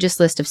the egregious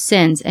list of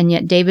sins, and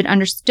yet David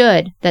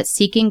understood that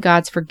seeking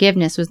God's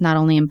forgiveness was not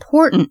only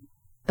important,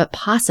 but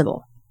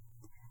possible.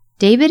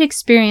 David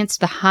experienced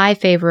the high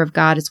favor of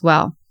God as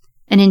well,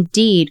 and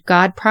indeed,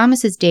 God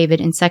promises David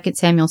in 2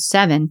 Samuel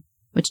 7,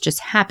 which just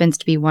happens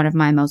to be one of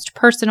my most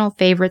personal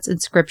favorites in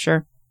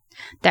Scripture,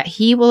 that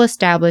he will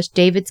establish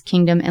David's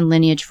kingdom and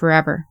lineage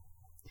forever.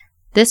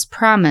 This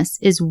promise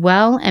is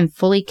well and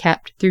fully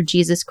kept through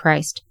Jesus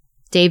Christ,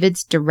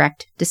 David's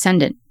direct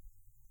descendant.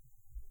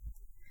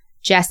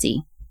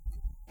 Jesse.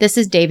 This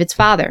is David's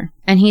father,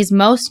 and he's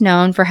most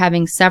known for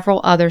having several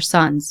other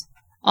sons,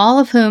 all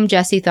of whom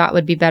Jesse thought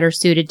would be better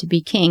suited to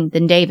be king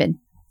than David.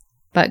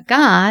 But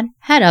God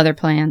had other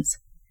plans.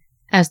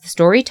 As the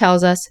story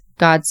tells us,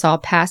 God saw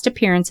past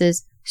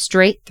appearances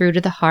straight through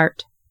to the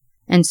heart,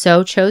 and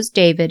so chose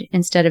David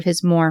instead of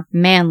his more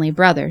manly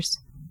brothers.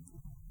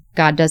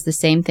 God does the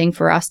same thing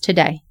for us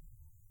today.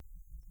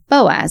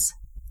 Boaz.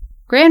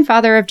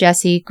 Grandfather of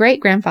Jesse,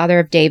 great-grandfather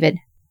of David.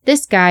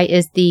 This guy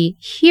is the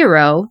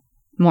hero,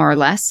 more or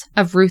less,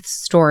 of Ruth's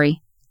story.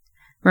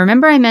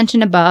 Remember I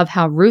mentioned above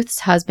how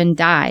Ruth's husband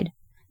died,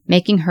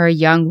 making her a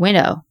young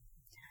widow.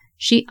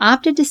 She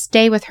opted to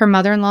stay with her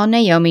mother-in-law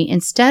Naomi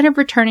instead of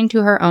returning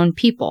to her own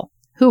people,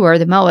 who are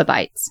the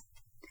Moabites.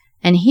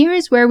 And here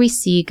is where we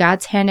see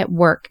God's hand at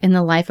work in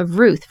the life of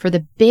Ruth for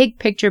the big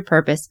picture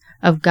purpose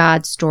of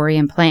God's story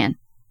and plan.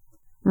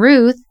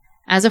 Ruth,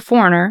 as a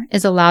foreigner,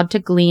 is allowed to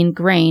glean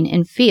grain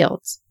in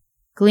fields.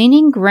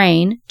 Gleaning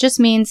grain just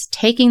means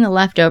taking the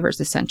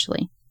leftovers,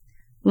 essentially.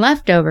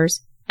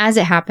 Leftovers, as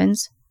it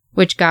happens,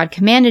 which God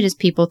commanded his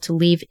people to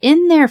leave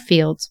in their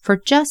fields for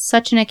just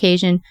such an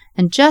occasion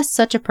and just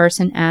such a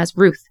person as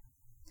Ruth.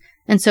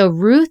 And so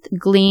Ruth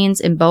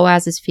gleans in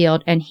Boaz's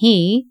field, and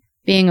he,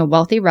 being a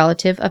wealthy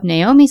relative of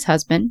Naomi's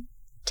husband,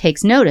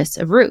 takes notice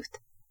of Ruth.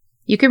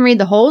 You can read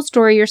the whole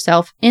story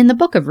yourself in the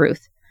book of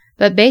Ruth,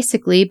 but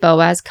basically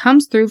Boaz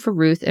comes through for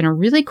Ruth in a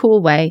really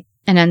cool way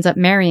and ends up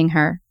marrying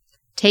her,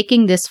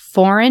 taking this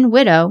foreign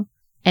widow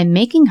and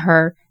making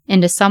her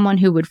into someone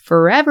who would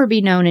forever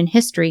be known in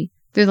history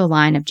through the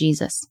line of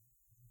Jesus.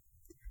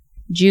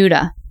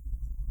 Judah.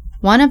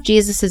 One of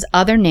Jesus'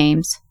 other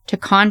names, to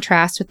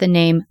contrast with the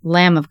name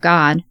Lamb of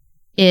God,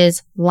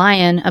 is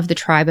Lion of the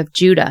tribe of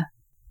Judah.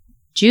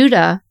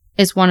 Judah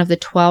is one of the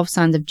 12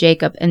 sons of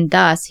Jacob, and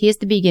thus he is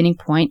the beginning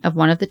point of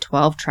one of the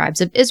 12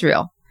 tribes of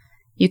Israel.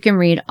 You can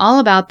read all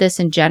about this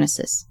in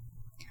Genesis.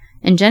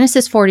 In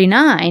Genesis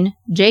 49,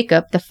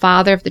 Jacob, the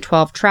father of the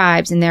 12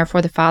 tribes and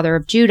therefore the father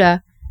of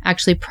Judah,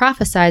 actually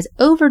prophesies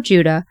over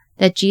Judah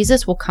that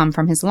Jesus will come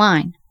from his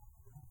line.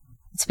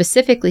 It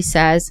specifically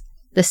says,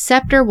 "The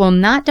scepter will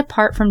not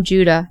depart from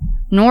Judah,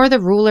 nor the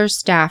ruler's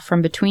staff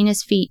from between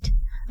his feet,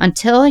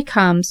 until it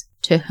comes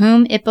to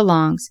whom it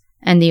belongs,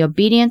 and the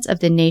obedience of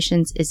the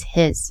nations is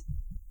his."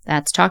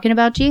 That's talking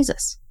about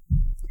Jesus.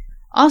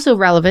 Also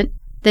relevant,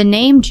 the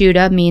name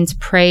Judah means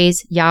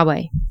praise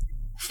Yahweh,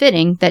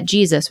 fitting that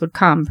Jesus would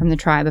come from the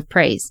tribe of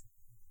praise.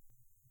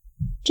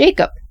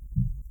 Jacob.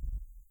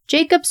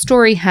 Jacob's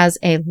story has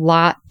a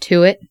lot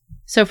to it,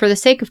 so for the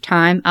sake of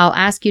time, I'll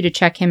ask you to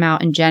check him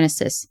out in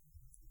Genesis.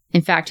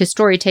 In fact, his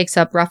story takes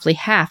up roughly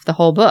half the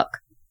whole book.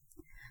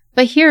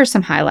 But here are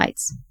some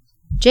highlights.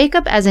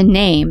 Jacob as a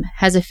name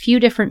has a few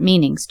different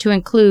meanings, to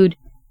include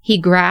he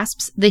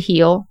grasps the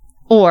heel,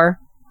 or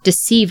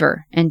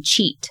deceiver and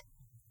cheat,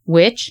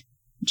 which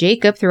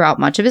Jacob throughout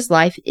much of his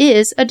life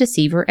is a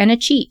deceiver and a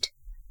cheat,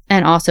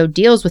 and also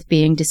deals with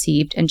being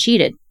deceived and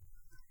cheated,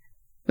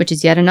 which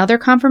is yet another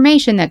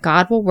confirmation that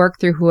God will work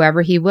through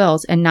whoever he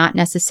wills and not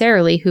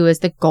necessarily who is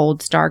the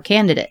gold star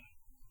candidate.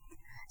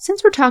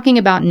 Since we're talking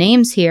about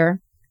names here,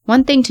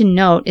 one thing to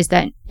note is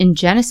that in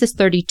Genesis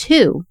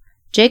 32,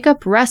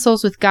 Jacob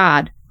wrestles with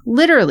God,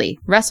 literally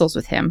wrestles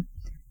with him,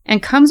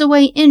 and comes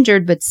away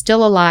injured but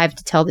still alive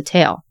to tell the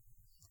tale.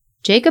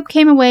 Jacob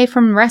came away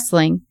from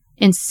wrestling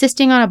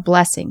insisting on a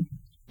blessing,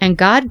 and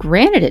God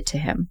granted it to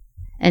him,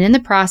 and in the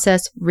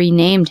process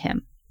renamed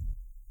him.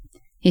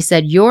 He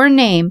said, "Your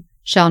name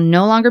shall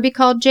no longer be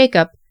called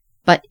Jacob,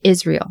 but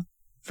Israel,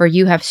 for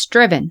you have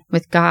striven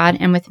with God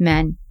and with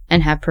men,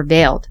 and have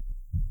prevailed."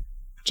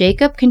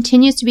 Jacob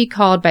continues to be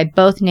called by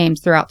both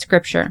names throughout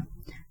Scripture,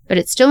 but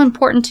it's still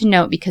important to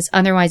note because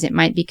otherwise it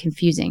might be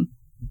confusing.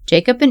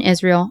 Jacob and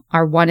Israel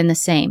are one and the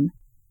same,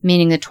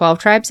 meaning the 12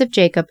 tribes of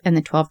Jacob and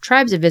the 12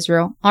 tribes of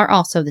Israel are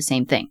also the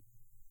same thing.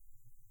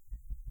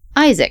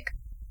 Isaac.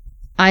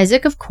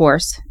 Isaac, of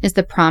course, is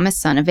the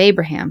promised son of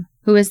Abraham,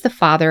 who is the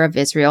father of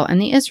Israel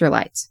and the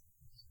Israelites.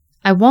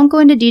 I won't go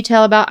into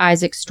detail about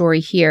Isaac's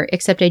story here,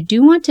 except I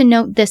do want to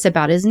note this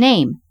about his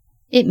name.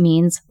 It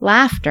means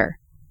laughter.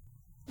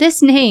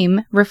 This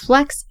name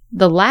reflects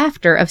the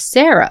laughter of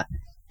Sarah,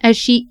 as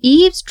she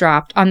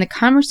eavesdropped on the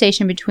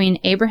conversation between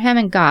Abraham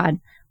and God,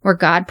 where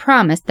God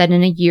promised that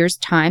in a year's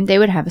time they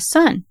would have a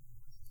son.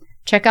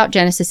 Check out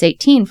Genesis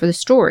 18 for the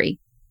story.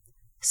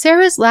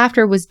 Sarah's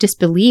laughter was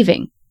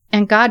disbelieving,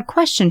 and God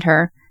questioned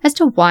her as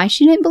to why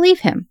she didn't believe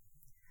him.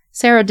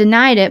 Sarah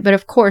denied it, but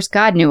of course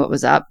God knew what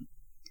was up.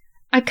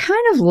 I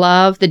kind of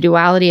love the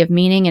duality of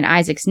meaning in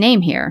Isaac's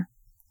name here.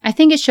 I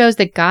think it shows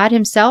that God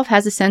himself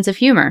has a sense of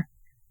humor,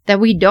 that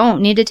we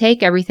don't need to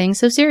take everything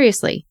so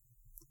seriously.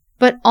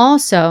 But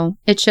also,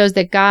 it shows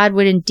that God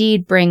would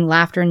indeed bring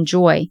laughter and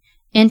joy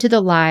into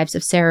the lives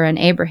of Sarah and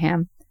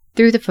Abraham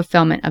through the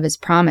fulfillment of his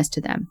promise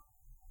to them.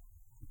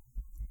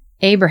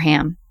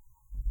 Abraham.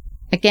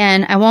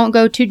 Again, I won't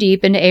go too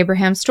deep into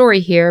Abraham's story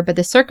here, but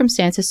the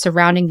circumstances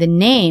surrounding the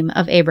name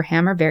of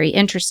Abraham are very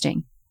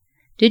interesting.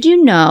 Did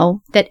you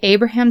know that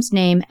Abraham's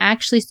name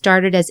actually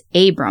started as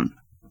Abram,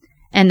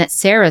 and that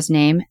Sarah's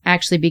name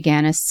actually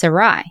began as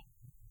Sarai?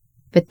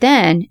 But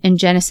then, in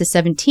Genesis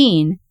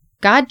 17,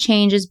 God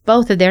changes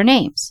both of their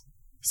names,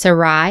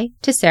 Sarai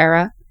to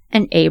Sarah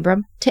and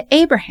Abram to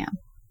Abraham.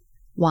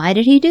 Why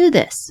did he do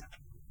this?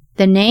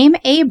 The name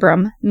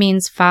Abram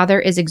means father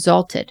is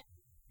exalted,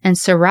 and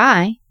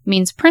Sarai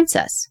means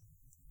princess.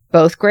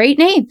 Both great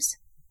names.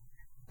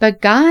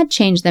 But God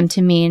changed them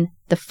to mean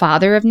the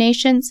father of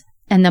nations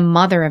and the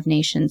mother of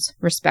nations,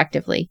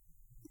 respectively,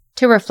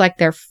 to reflect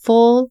their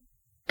full,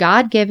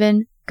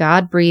 God-given,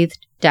 God-breathed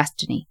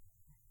destiny.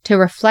 To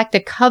reflect the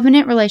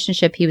covenant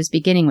relationship he was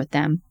beginning with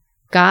them,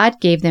 God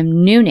gave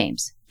them new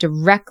names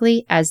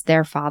directly as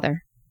their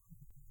father.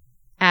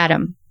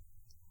 Adam.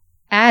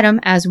 Adam,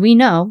 as we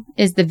know,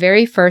 is the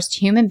very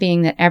first human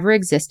being that ever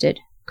existed,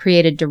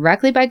 created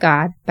directly by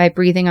God by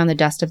breathing on the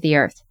dust of the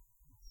earth.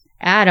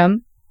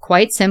 Adam,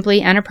 quite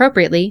simply and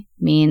appropriately,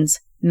 means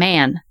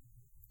man.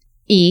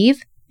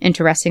 Eve,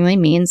 interestingly,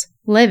 means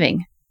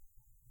living.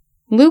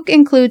 Luke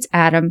includes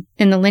Adam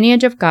in the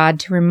lineage of God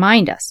to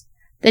remind us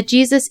that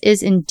Jesus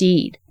is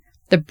indeed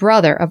the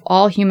brother of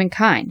all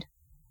humankind.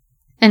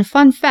 And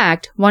fun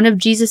fact, one of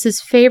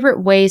Jesus'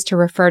 favorite ways to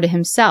refer to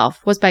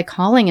himself was by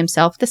calling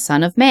himself the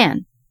Son of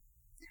Man,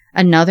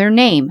 another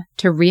name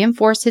to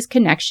reinforce his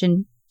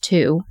connection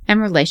to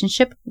and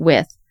relationship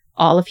with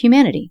all of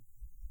humanity.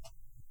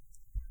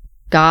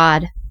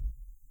 God.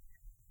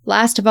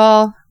 Last of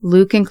all,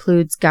 Luke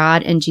includes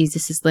God and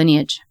Jesus'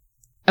 lineage.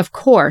 Of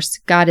course,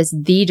 God is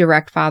the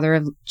direct father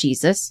of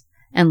Jesus,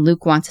 and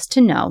Luke wants us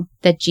to know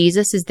that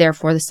Jesus is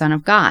therefore the Son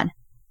of God.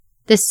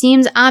 This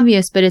seems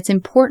obvious, but it's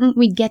important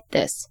we get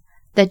this,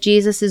 that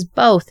Jesus is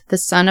both the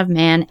Son of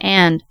Man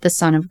and the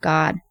Son of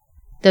God.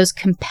 Those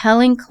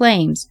compelling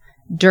claims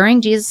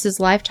during Jesus'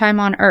 lifetime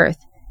on earth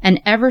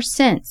and ever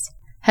since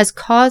has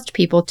caused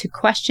people to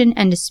question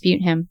and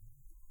dispute him.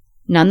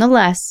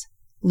 Nonetheless,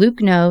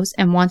 Luke knows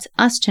and wants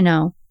us to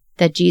know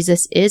that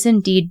Jesus is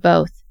indeed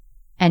both,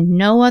 and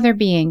no other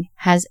being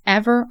has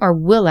ever or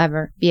will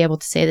ever be able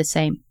to say the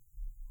same.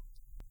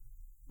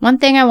 One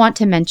thing I want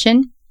to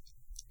mention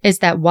is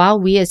that while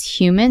we as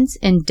humans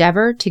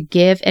endeavor to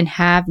give and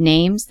have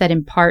names that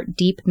impart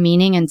deep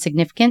meaning and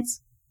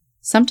significance,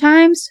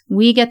 sometimes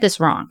we get this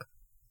wrong.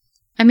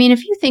 I mean,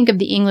 if you think of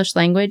the English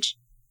language,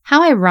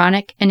 how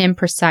ironic and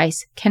imprecise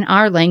can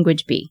our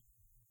language be?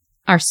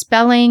 Our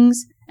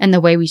spellings and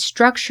the way we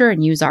structure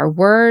and use our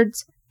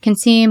words can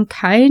seem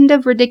kind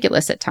of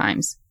ridiculous at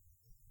times.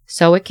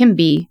 So it can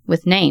be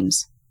with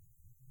names.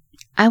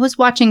 I was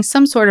watching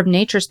some sort of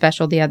nature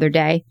special the other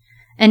day,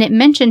 and it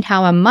mentioned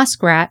how a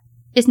muskrat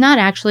is not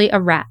actually a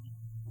rat.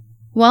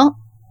 Well,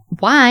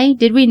 why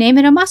did we name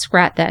it a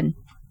muskrat then?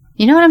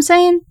 You know what I'm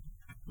saying?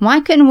 Why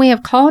couldn't we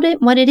have called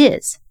it what it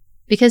is?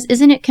 Because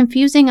isn't it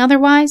confusing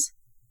otherwise?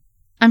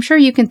 I'm sure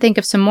you can think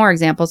of some more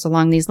examples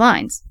along these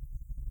lines.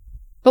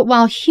 But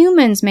while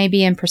humans may be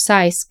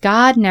imprecise,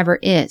 God never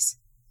is.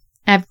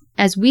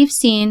 As we've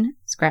seen,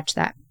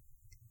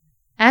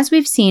 As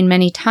we've seen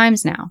many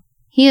times now,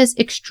 he is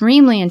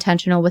extremely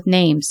intentional with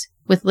names,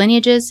 with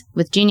lineages,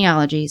 with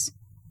genealogies,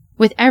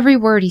 with every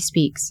word he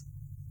speaks.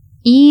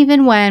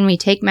 Even when we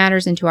take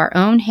matters into our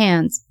own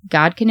hands,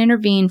 God can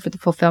intervene for the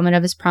fulfillment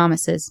of his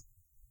promises.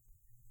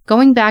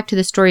 Going back to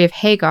the story of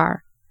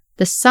Hagar,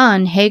 the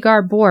son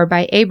Hagar bore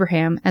by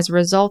Abraham as a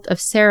result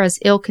of Sarah's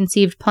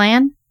ill-conceived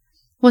plan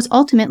was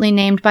ultimately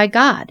named by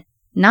God,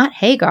 not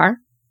Hagar.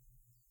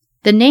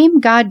 The name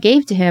God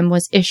gave to him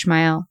was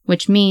Ishmael,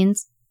 which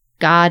means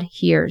God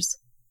hears.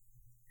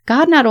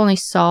 God not only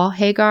saw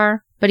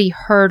Hagar, but he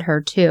heard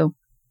her too.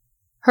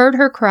 Heard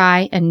her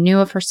cry and knew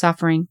of her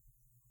suffering.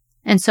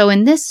 And so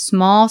in this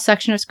small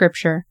section of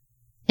scripture,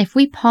 if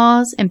we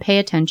pause and pay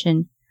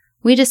attention,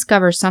 we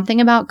discover something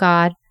about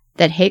God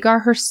that Hagar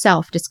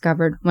herself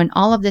discovered when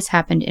all of this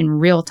happened in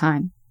real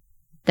time.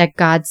 That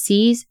God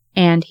sees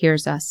and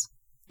hears us,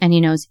 and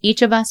he knows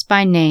each of us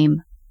by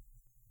name.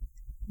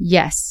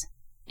 Yes,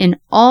 in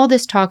all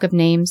this talk of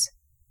names,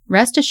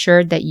 rest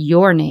assured that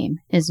your name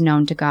is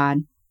known to God.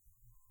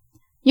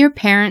 Your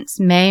parents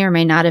may or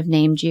may not have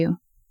named you.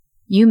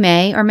 You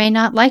may or may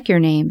not like your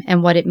name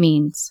and what it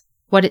means,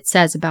 what it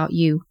says about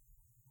you.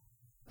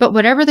 But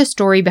whatever the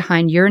story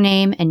behind your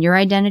name and your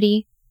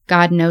identity,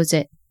 God knows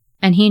it,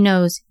 and he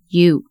knows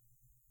you.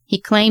 He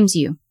claims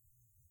you.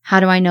 How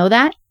do I know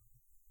that?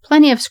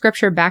 Plenty of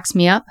scripture backs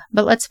me up,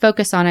 but let's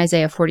focus on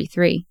Isaiah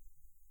 43.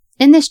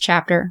 In this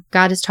chapter,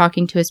 God is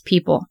talking to his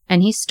people,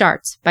 and he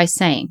starts by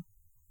saying,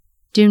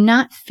 "Do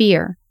not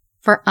fear,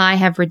 for I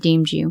have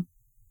redeemed you.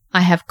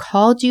 I have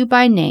called you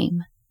by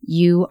name.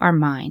 You are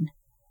mine.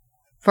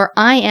 For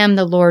I am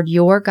the Lord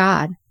your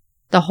God,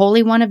 the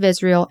Holy One of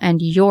Israel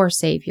and your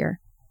Savior.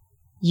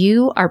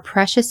 You are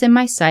precious in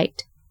my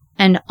sight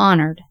and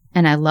honored,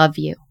 and I love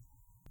you."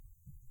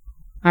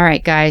 All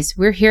right, guys,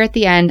 we're here at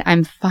the end.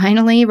 I'm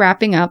finally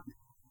wrapping up.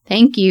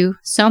 Thank you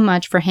so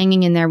much for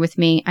hanging in there with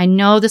me. I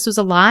know this was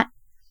a lot,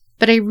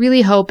 but I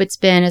really hope it's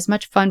been as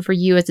much fun for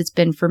you as it's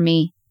been for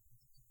me.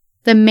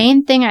 The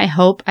main thing I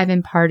hope I've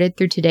imparted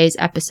through today's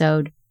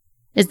episode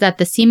is that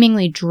the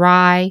seemingly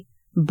dry,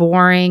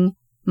 boring,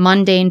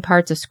 mundane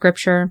parts of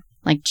scripture,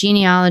 like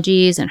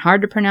genealogies and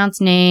hard to pronounce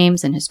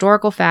names and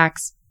historical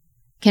facts,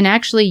 can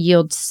actually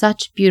yield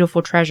such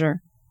beautiful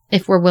treasure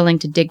if we're willing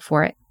to dig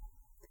for it.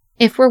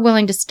 If we're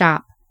willing to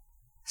stop,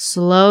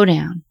 slow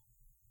down,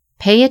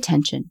 pay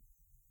attention,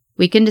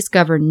 we can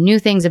discover new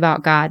things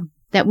about God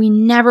that we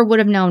never would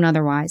have known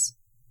otherwise.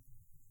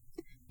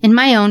 In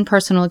my own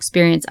personal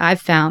experience,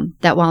 I've found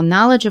that while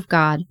knowledge of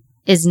God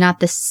is not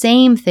the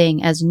same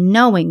thing as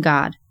knowing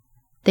God,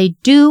 they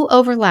do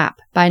overlap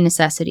by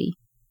necessity.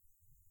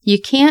 You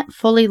can't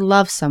fully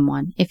love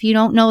someone if you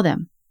don't know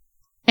them,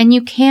 and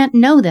you can't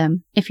know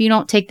them if you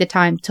don't take the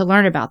time to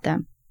learn about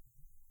them.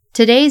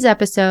 Today's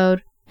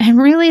episode, and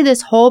really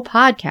this whole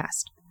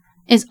podcast,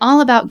 is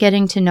all about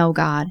getting to know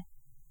God,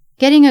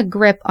 getting a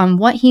grip on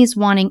what He's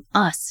wanting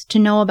us to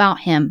know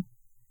about Him,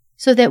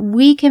 so that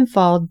we can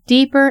fall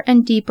deeper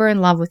and deeper in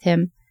love with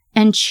Him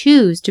and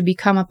choose to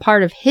become a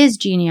part of His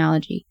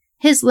genealogy,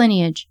 His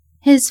lineage,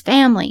 His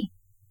family.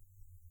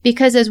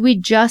 Because as we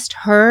just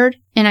heard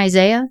in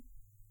Isaiah,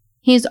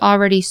 He's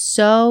already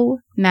so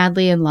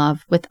madly in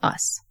love with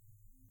us.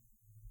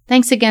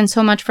 Thanks again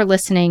so much for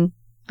listening.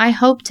 I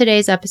hope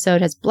today's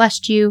episode has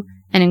blessed you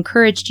and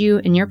encouraged you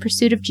in your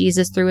pursuit of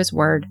Jesus through His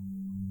Word.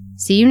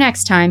 See you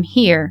next time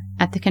here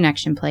at the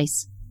Connection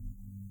Place.